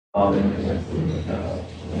The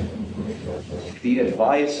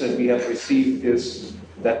advice that we have received is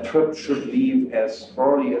that trip should leave as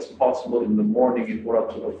early as possible in the morning in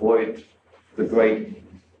order to avoid the great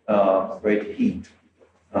heat.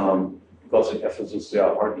 Because in Ephesus there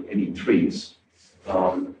are hardly any trees.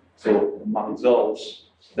 So among those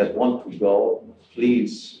that want to go,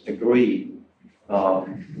 please agree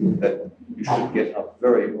that you should get up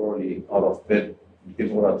very early out of bed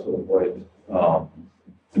in order to avoid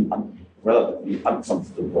an relatively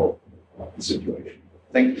uncomfortable situation.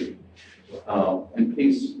 Thank you. And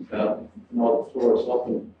please, now the floor is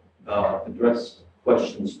open, address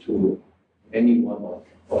questions to any one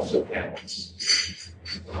of the panelists.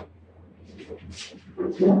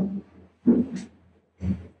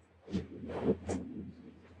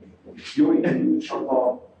 Should we indicate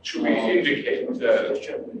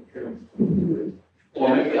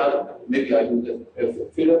or maybe I do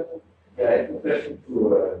that. Philip, I have a question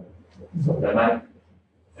to Dr. Mike.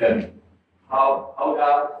 How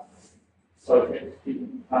does Soviet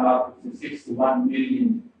come up with the 61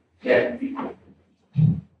 million dead people?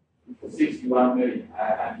 61 million.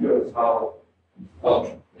 I'm curious how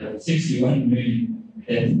 61 million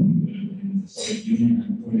dead people in the Soviet Union.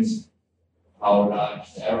 I'm curious how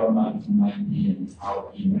large the error margin might be and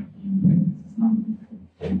how he might impact this number.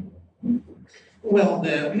 Well,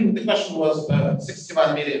 the question was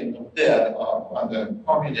 61 million dead under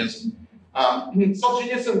communism.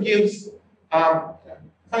 Solzhenitsyn gives the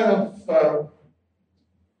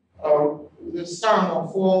sum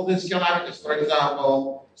of all these calamities. For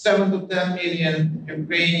example, 7 to 10 million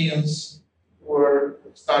Ukrainians were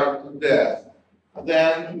starved to death.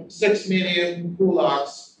 Then 6 million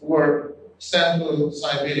kulaks were sent to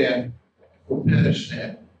Siberia who perished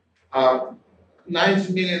there.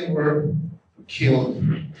 90 million were killed.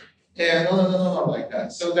 And no, like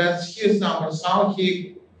that. So that's his numbers. How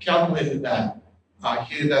he calculated that,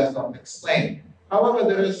 he does not explain. However,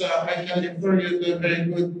 there is I can refer you to a very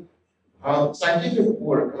good scientific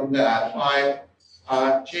work on that by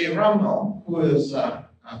J. Rummel, who is a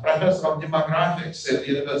professor of demographics at the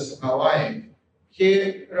University of Hawaii.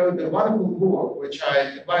 He wrote a wonderful book, which I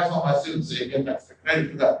advise all my students to get extra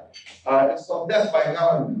credit for that. It's called Death by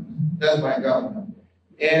Government,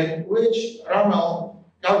 in which Rummel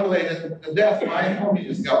calculated the death by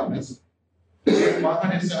communist governments,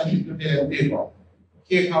 172 million people.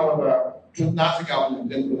 He, however, put Nazi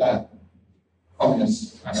government into that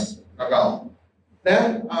communist kind of government.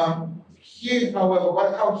 Then he, however,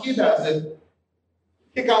 how he does it,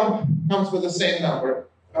 he comes with the same number,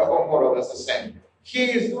 or more or less the same.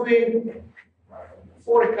 He is doing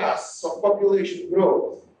forecasts of population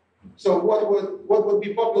growth. So what would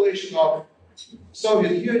be population of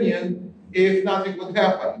Soviet Union if nothing would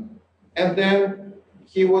happen? And then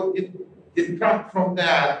he would detract from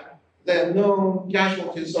that the known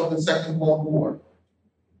casualties of the Second World War.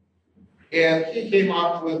 And he came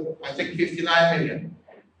up with, I think, 59 million.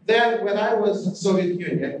 Then when I was in Soviet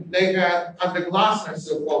Union, they had, under Glasner's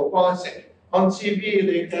so-called policy, on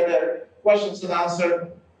TV, they had a questions and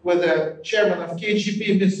answer with the chairman of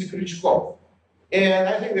KGB, Mr. Krychkov. And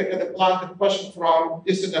I think they had a planted question from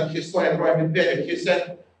dissident historian Roy Medvedev. He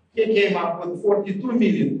said he came up with 42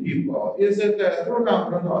 million people. Is it a true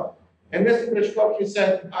number or not? And Mr. Krychkov, he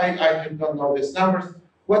said, I don't know these numbers.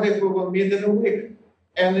 What if we will meet in a week?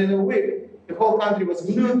 And in a week, the whole country was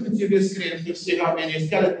glued to TV screen to see how many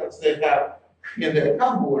skeletons they have in their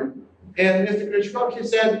cupboard. And Mr. Krychkov, he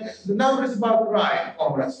said, the number is about right,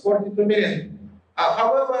 comrades, 42 million.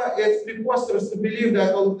 However, it's preposterous to believe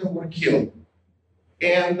that all of them were killed.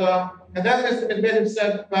 And then Mr. Medvedev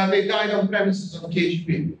said, well, they died on premises of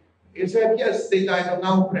KGB. He said, yes, they died on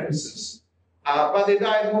our premises, but they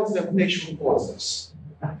died mostly of natural causes.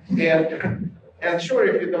 And sure,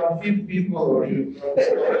 if you don't feed people or you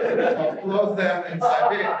don't clothe them in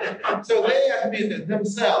Siberia. So they admitted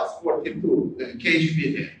themselves 42, the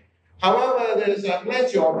KGB did. However, there's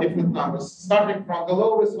plenty of different numbers, starting from the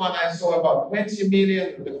lowest one I saw about 20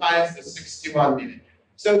 million, and the highest is 61 million.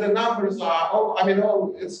 So the numbers are,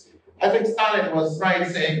 I think Stalin was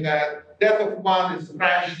right saying that death of one is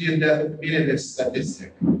tragedy and death of a million is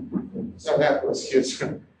statistic. So that was his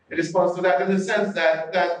response to that, in the sense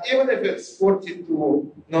that even if it's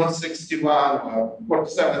 42, not 61 or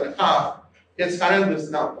 47 and a half, it's a horrendous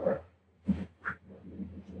number.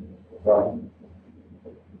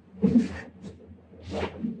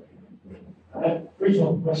 I have three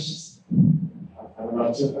more questions. I don't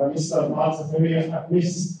know, Mr. Maltsev, maybe I've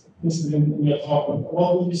missed in your talk, but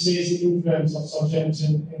what would you say is the influence of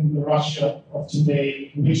Solzhenitsyn in the Russia of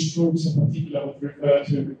today? Which groups in particular would refer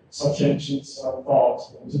to Solzhenitsyn's thought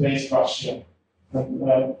in today's Russia?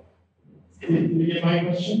 Did you get my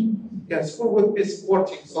question? Yes, who would be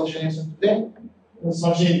supporting Solzhenitsyn today?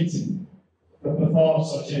 Solzhenitsyn, the thought of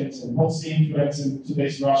Solzhenitsyn. What's the influence in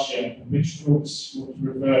today's Russia? Which groups would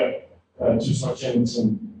refer to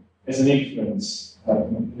Solzhenitsyn as an influence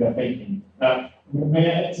in their thinking?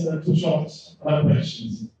 May I add two short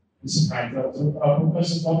questions, Mr. Frank?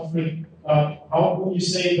 Professor Gottfried, how would you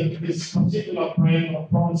say that this particular brand of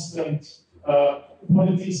Protestant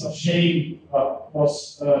politics of shame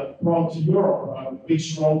was brought to Europe?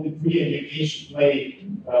 Which role did free education play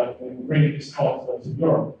in bringing this thought to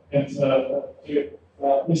Europe? And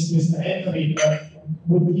Mr. Anthony,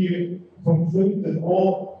 would you conclude that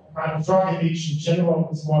all kind of drug addiction in general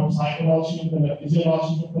is more psychological than a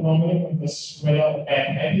physiological phenomenon and this rather bad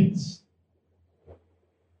habits?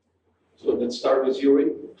 So let's start with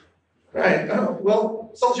Yuri. Right.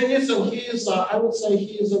 Well, Solzhenitsyn, he is, I would say,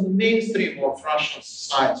 he is in the mainstream of Russian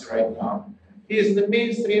society right now. He is in the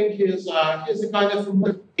mainstream. He is a kind of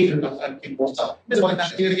people stuff. And I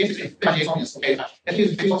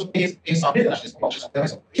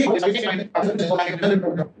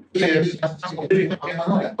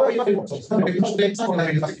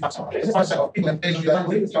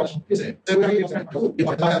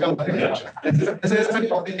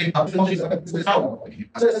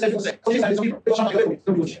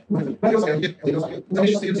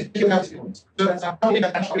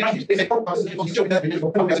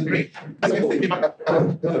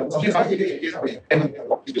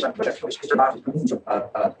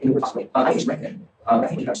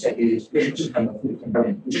think what I've said is this kind of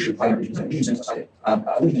issue by in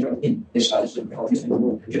this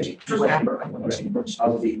what happened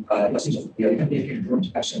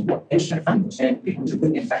of the and people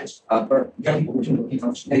who in fact are young people who looking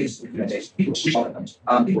from states, people who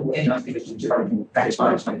are people who end up with that is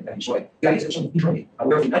fine, that is right. The idea is that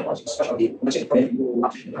where the networks, especially let's say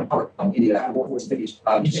power in the war force cities,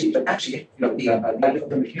 but actually, the idea of the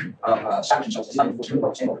sanctions of Islam for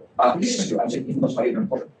example, this is I would say influenced by European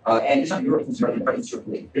culture. And it's not Europe, it's very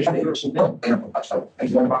circulated. There's not a European no and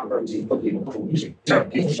one popular is the music. So,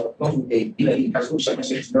 going to a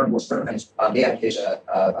resolution, learn what's better, and they have there's a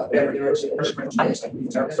bias.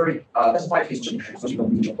 That's very, that's why it's so you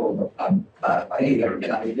don't need to go, I think they're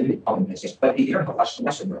limited comments, but the European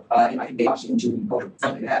culture, and I think they actually into culture,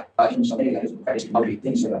 something that, in some areas,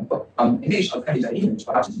 things that in these academics,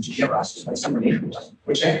 perhaps it's generous, but some nations,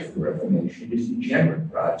 which after the Reformation is the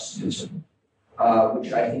generous citizen.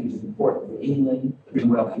 Which I think is important for England,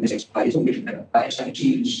 well, and this is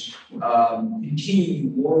achieves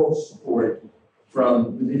continuing moral support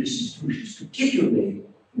from religious institutions, particularly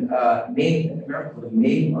America, the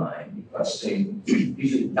mainline, because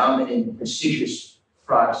these are dominant, prestigious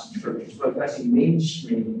Protestant churches. But I say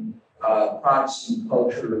mainstream Protestant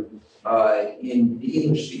culture in the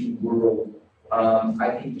English-speaking world,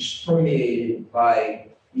 I think is permeated by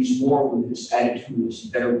these moral religious attitudes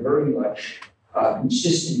that are very much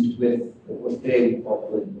consistent with what they would call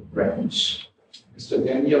political preference. Mr.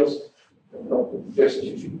 Daniels,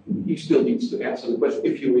 he still needs to answer the question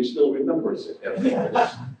if he still remembers it.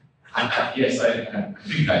 Yes, I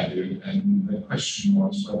think I do. And the question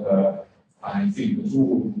was whether I think that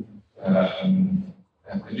all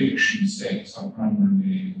addiction states are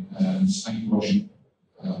primarily psychological.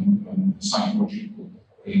 Psychological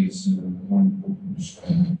is more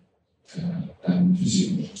important than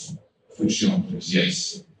physiological.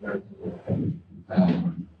 Yes.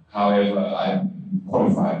 However, I'm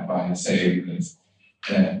qualified by saying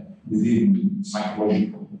that within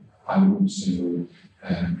psychological, I would also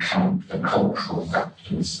count the cultural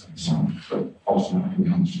factors and so on. But ultimately,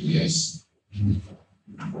 the answer is yes.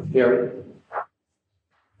 Gary?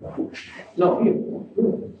 No, you.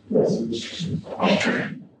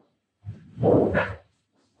 Okay.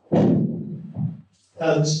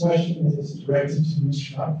 This question is directed to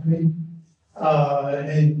Mr. Gottfried.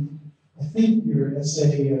 And I think your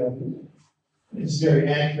essay is very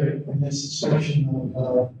accurate in this discussion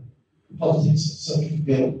of politics of social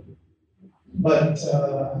good. But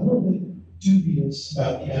I'm a little bit dubious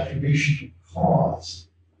about the attribution of cause,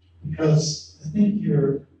 because I think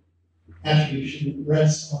your attribution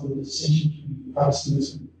rests on the distinction between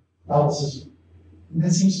Protestantism and Catholicism. And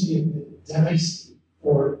that seems to be a bit dicey.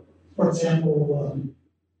 For example,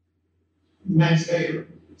 Max Weber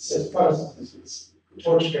says Protestantism is the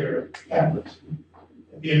torchbearer of Catholicism.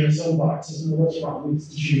 At the end of its own boxes, and what's wrong with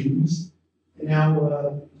the Jews. And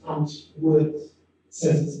now Thomas Wood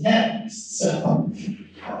says it's Catholics. So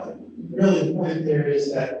really the point there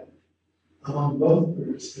is that among both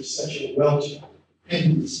groups, there's such a welch of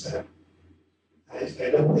opinions that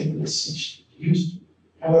I don't think this should be used.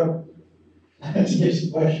 However, That's a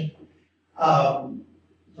good question.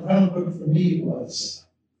 The final book for me was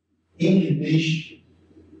Alien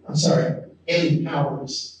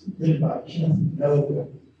Powers, written by Kenneth Minogue,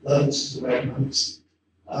 Levels to Economics.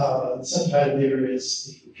 The subtitle there is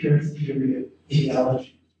The Pure Theory of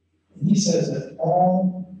Ideology. And he says that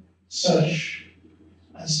all such,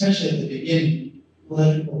 especially at the beginning,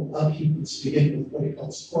 political upheavals begin with what he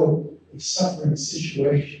calls, quote, a suffering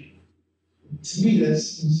situation. To me, that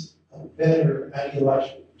seems a better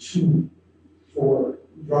ideological tool for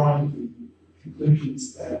drawing the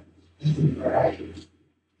conclusions that I think are accurate.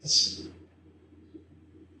 Yes.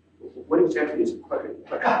 What exactly is the question?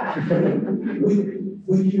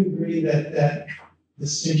 Would you agree that that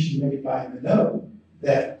distinction made by Minogue,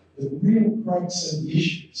 that the real crux of the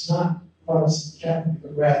issue is not Protestant Catholic,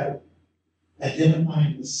 but rather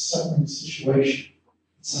identifying the suffering situation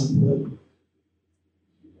in some political?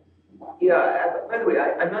 Yeah, by the way,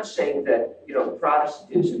 I'm not saying that,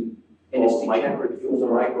 Protestantism in its degenerate form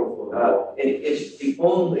is the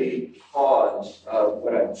only cause of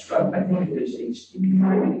what I described. I think it is a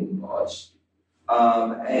contributing cause.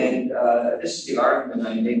 This is the argument I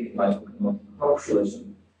make in my book on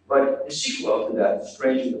culturalism. But the sequel to that,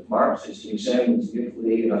 Strangers of Marxists, examines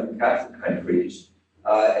Italy and other Catholic countries,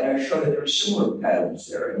 and I show that there are similar patterns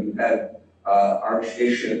there. You have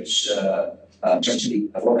archbishops, especially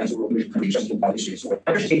of all kinds of European countries, just about issues.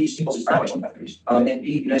 These impulses are not countries. And the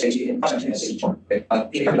United States in Protestant has a form.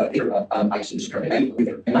 I see this currently. I agree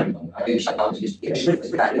there. And I think psychology is really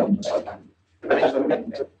that.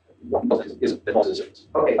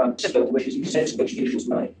 Okay, which is essentially what you introduced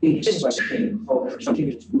by the existence of training culture, something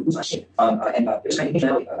that is not seen. And this kind of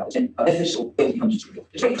functionality, and this will becomes true.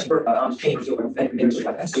 The training for change over and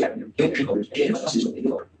like that, so you have triggers, and this is what they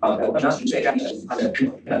do. But not to say that I think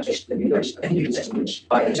you can say which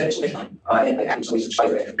by the sense of time, and I actually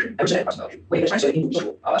subscribe to it. I was saying myself, wait, it's actually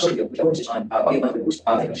individual, so you know, this time, you want to boost,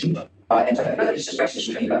 and so that is just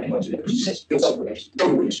to train about anyone to do. It's also related.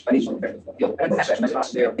 Don't wish, I need to prepare for the and that's my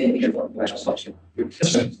class there, and be careful, I just thought you.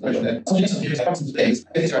 So Jason, here's about today.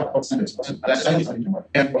 It's about standards. That's something more.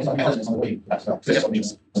 And what is on the way. That's just what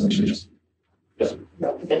means. Yes.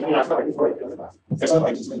 It's not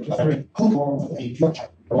like it's a very cool a pure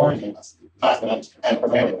type or anything else. And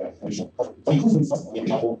primarily so including some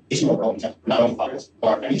people is not only fires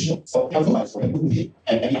or additional so calculate for the movie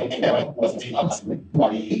and everyone was the opposite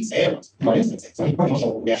why it's error for instance so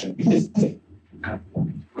initial reaction is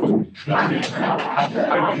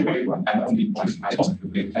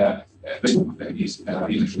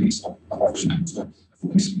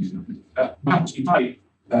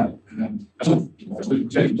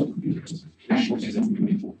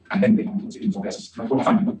and then they put it into this. What I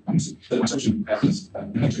find the social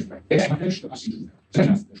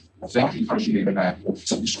so actually encouraging a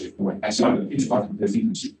substitute for as well it's part of the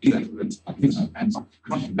things and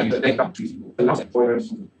they come to people. The last point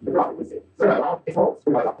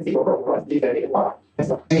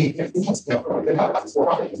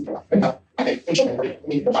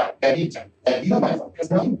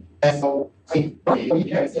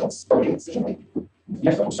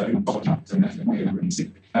yes, also I think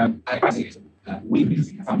we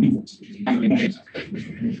really have found people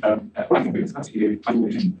I think it's actually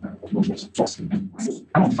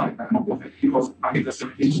I don't find that not worth it because I think there's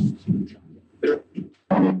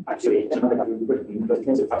actually another country because it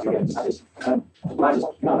tends to have to get status and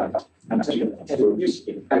actually tend to use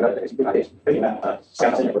in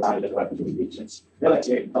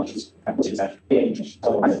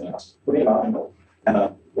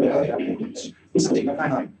it's something that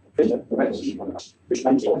I which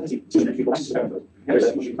means people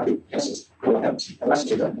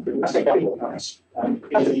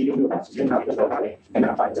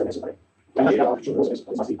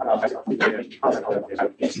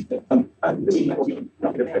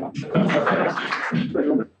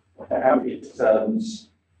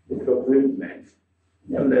difficult movement.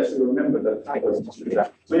 Nevertheless, we remember that I was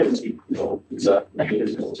that reality is a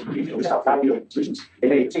mechanism to have value and solutions. It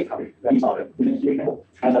may take up these are people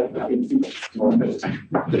and in future more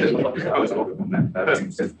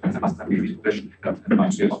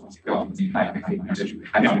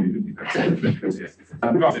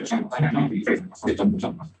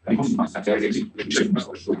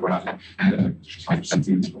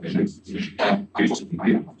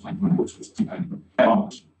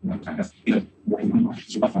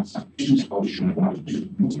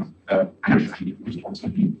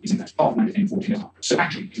so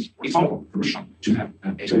actually, it's all to have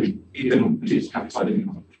a solution. It is outside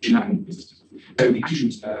of business. So the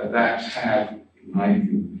issues that have, in my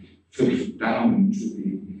view, filtered down to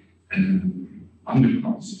the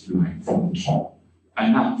underclass, if you like, from the top,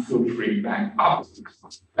 and now filtering back up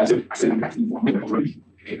as if I said, I'm actually one of the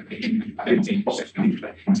I don't think process can be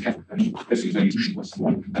this is a usually was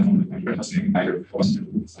one and on the person either was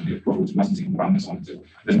the approach licensing run as on to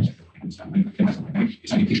it's only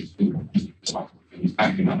cases it's like it's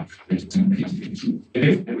acting on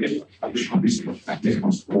if I wish obviously that this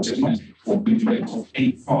was for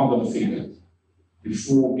a father figure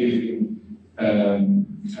before giving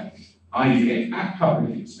IVF at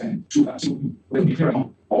public expense to that will be very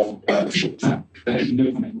of short term. There is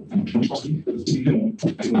no financial possibility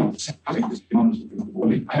because the minimum I think this demands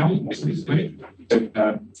I don't want to be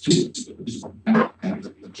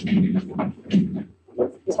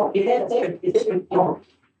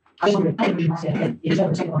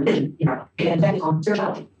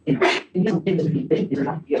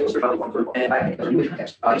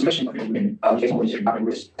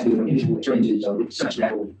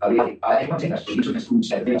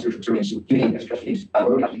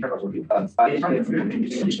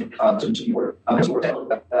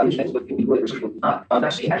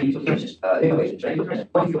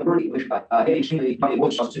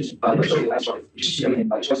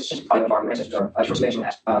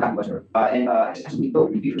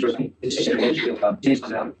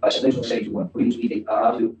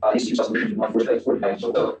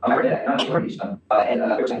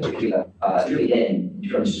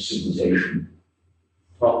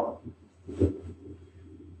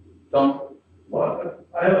Well,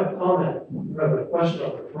 I have a comment, I have a question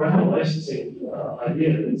on the parental licensing idea.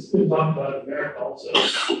 It's been talked about in America also.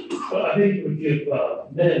 But I think it would give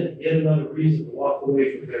men yet another reason to walk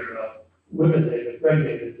away from their women they've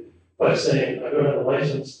impregnated by saying, I don't have a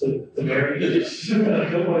license to marry. I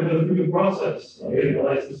don't want to go through the process of getting a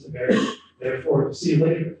license to marry, therefore, see you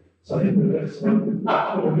later. So I think that's what we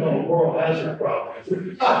call a moral hazard problem. I think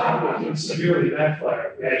it would severely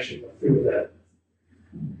backfire if we actually went through with that.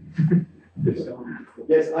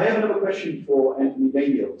 Yes, I have another question for Anthony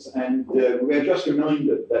Daniels, and we are just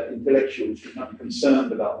reminded that intellectuals should not be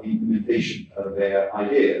concerned about the implementation of their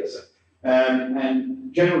ideas.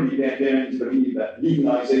 And generally, they tend to believe that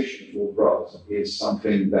legalization for drugs is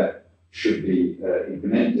something that should be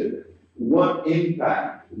implemented. What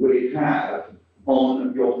impact will it have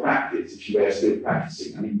on your practice if you are still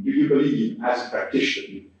practicing? I mean, do you believe, as a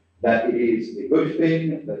practitioner, that it is a good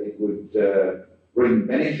thing, that it would bring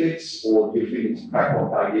benefits, or do you think it's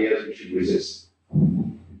crackpot ideas we should resist?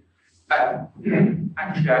 Actually,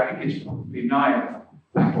 I think it's probably neither.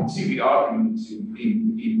 I can see the arguments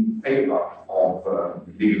in favour of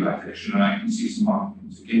legalization, and I can see some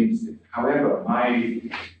arguments against it. However, my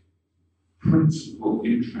principal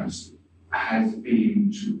interest has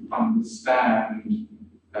been to understand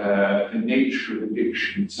the nature of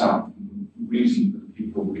addiction itself, and the reason that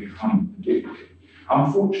people become addicted.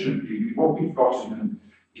 Unfortunately, what we've got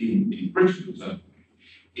in Britain certainly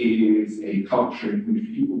is a culture in which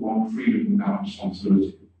people want freedom without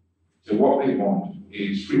responsibility. So what they want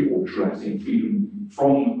is free, or should I say, freedom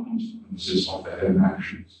from the consequences of their own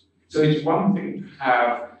actions. So it's one thing to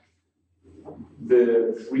have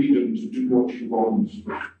the freedom to do what you want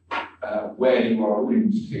where you are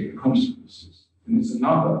willing to take the consequences. And it's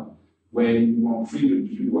another where you want freedom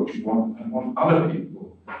to do what you want and want other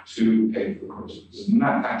people to pay for the consequences. And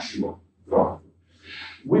that's actually what we've got.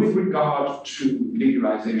 With regard to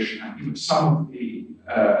legalization, I think certainly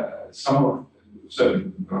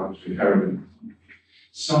with regard to heroin,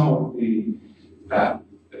 some of the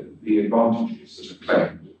advantages that are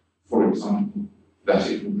claimed, for example, that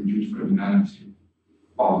it will reduce criminality,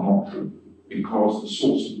 are not true, because the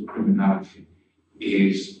source of the criminality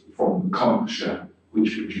is from the culture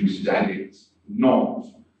which produces addicts, not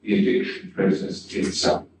the addiction process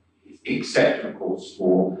itself, except, of course,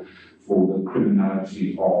 for the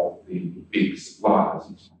criminality of the big suppliers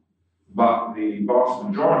and so on. But the vast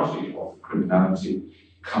majority of criminality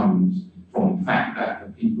comes from the fact that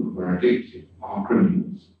the people who are addicted are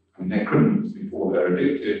criminals. I mean, they're criminals before they're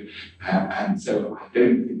addicted, and so I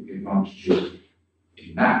don't think the advantages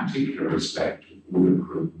in that particular respect would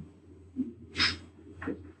accrue.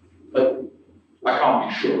 But I can't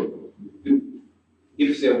be sure.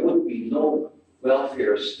 if there would be no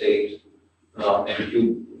welfare state, and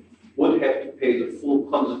you would have to pay the full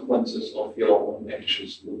consequences of your own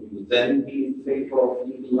actions, would you then be in favor of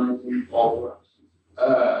legalizing all drugs?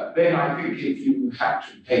 Then I think if you had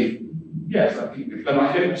to pay, yes, I think, but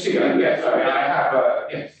I don't see, yes, I mean, I have,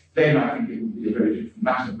 yes, then I think it would be a very different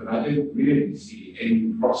matter, but I don't really see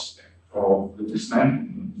any prospect of the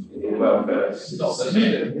dismantlement of the welfare system.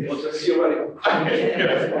 What's a theoretical?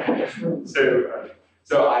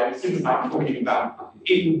 So I since I'm talking about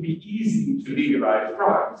it would be easy to legalize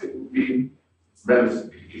drugs, it would be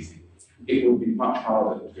relatively easy. It would be much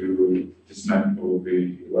harder to dismantle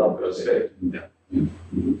the welfare state.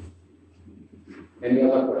 Any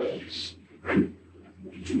other questions?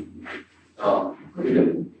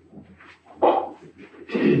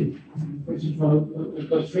 Question for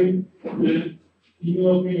Gottfried. In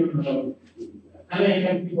your opinion,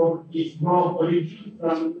 American people is more origin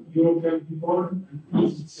than European people?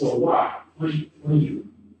 If so, why?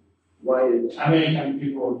 Why is American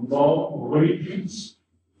people more origins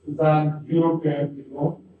than European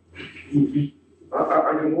people?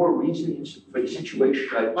 Are there more reasons for the situation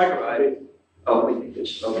I described? Oh, wait,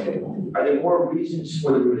 this, okay. Are there more reasons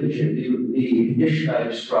for the religion, the condition I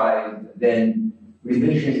described than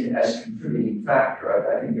religion as a contributing factor?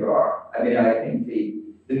 I think there are. I mean, I think the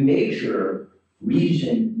major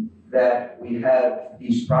reason that we have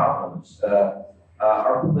these problems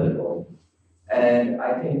are political. And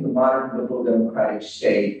I think the modern liberal democratic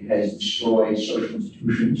state has destroyed social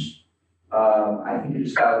institutions. I think it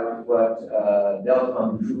is about what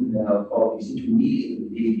Delton now called these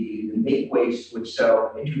intermediate, the make waste which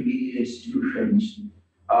sell intermediate institutions.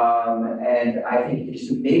 And I think it is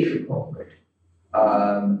the major culprit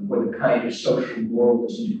for the kind of social moral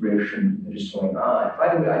disintegration that is going on.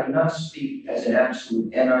 By the way, I do not speak as an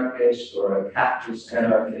absolute anarchist or a capitalist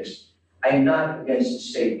anarchist. I am not against the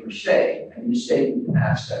state per se. I mean, the state in the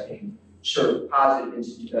past, I think, served positive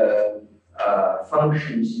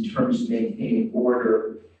functions in terms of maintaining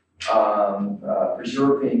order,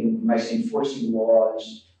 preserving, enforcing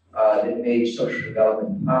laws that made social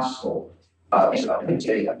development possible. And I think it's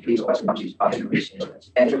very hard to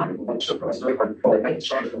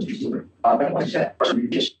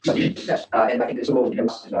and I think this will be a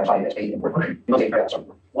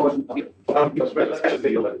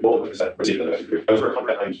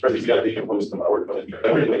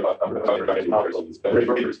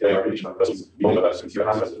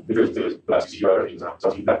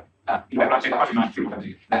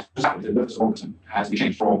important as we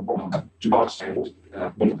change from to box full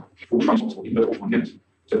transport in the market.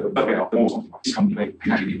 So, but we are the most of this company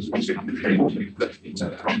actually is very important that it's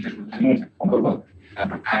Russian and more on the world.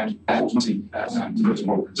 And ultimately, the first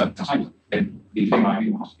more time, then the thing I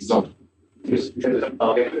mean is solved. Yes.